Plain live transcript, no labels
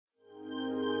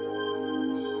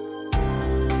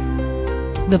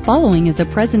The following is a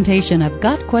presentation of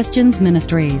Got Questions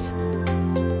Ministries.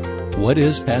 What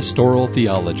is pastoral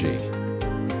theology?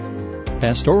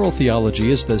 Pastoral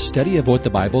theology is the study of what the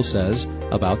Bible says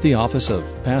about the office of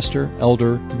pastor,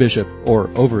 elder, bishop, or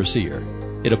overseer.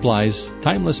 It applies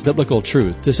timeless biblical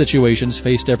truth to situations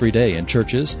faced every day in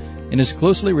churches and is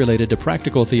closely related to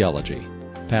practical theology.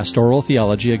 Pastoral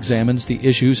theology examines the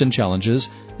issues and challenges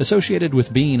associated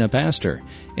with being a pastor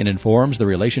and informs the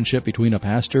relationship between a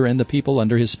pastor and the people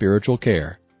under his spiritual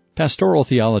care. Pastoral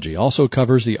theology also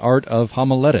covers the art of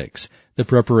homiletics, the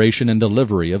preparation and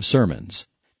delivery of sermons.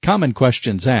 Common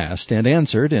questions asked and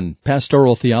answered in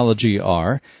pastoral theology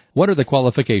are: what are the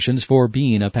qualifications for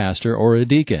being a pastor or a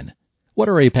deacon? What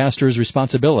are a pastor's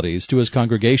responsibilities to his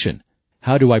congregation?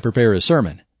 How do I prepare a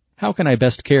sermon? How can I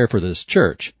best care for this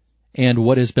church? And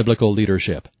what is biblical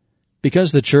leadership?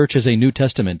 Because the church is a New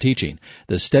Testament teaching,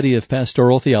 the study of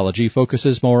pastoral theology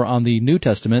focuses more on the New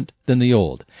Testament than the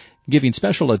Old, giving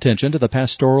special attention to the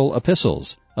pastoral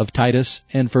epistles of Titus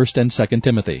and 1st and 2nd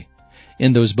Timothy.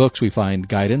 In those books we find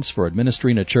guidance for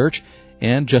administering a church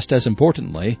and, just as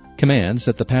importantly, commands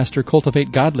that the pastor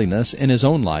cultivate godliness in his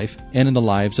own life and in the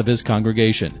lives of his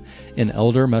congregation. An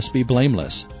elder must be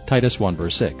blameless, Titus 1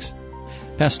 verse 6.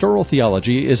 Pastoral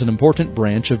theology is an important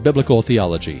branch of biblical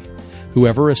theology.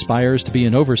 Whoever aspires to be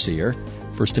an overseer,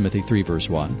 1 Timothy 3 verse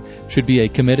 1, should be a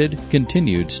committed,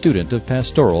 continued student of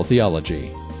pastoral theology.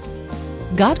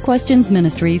 Got Questions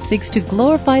Ministries seeks to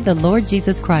glorify the Lord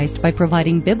Jesus Christ by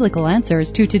providing biblical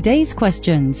answers to today's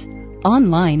questions.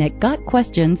 Online at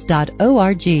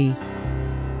gotquestions.org.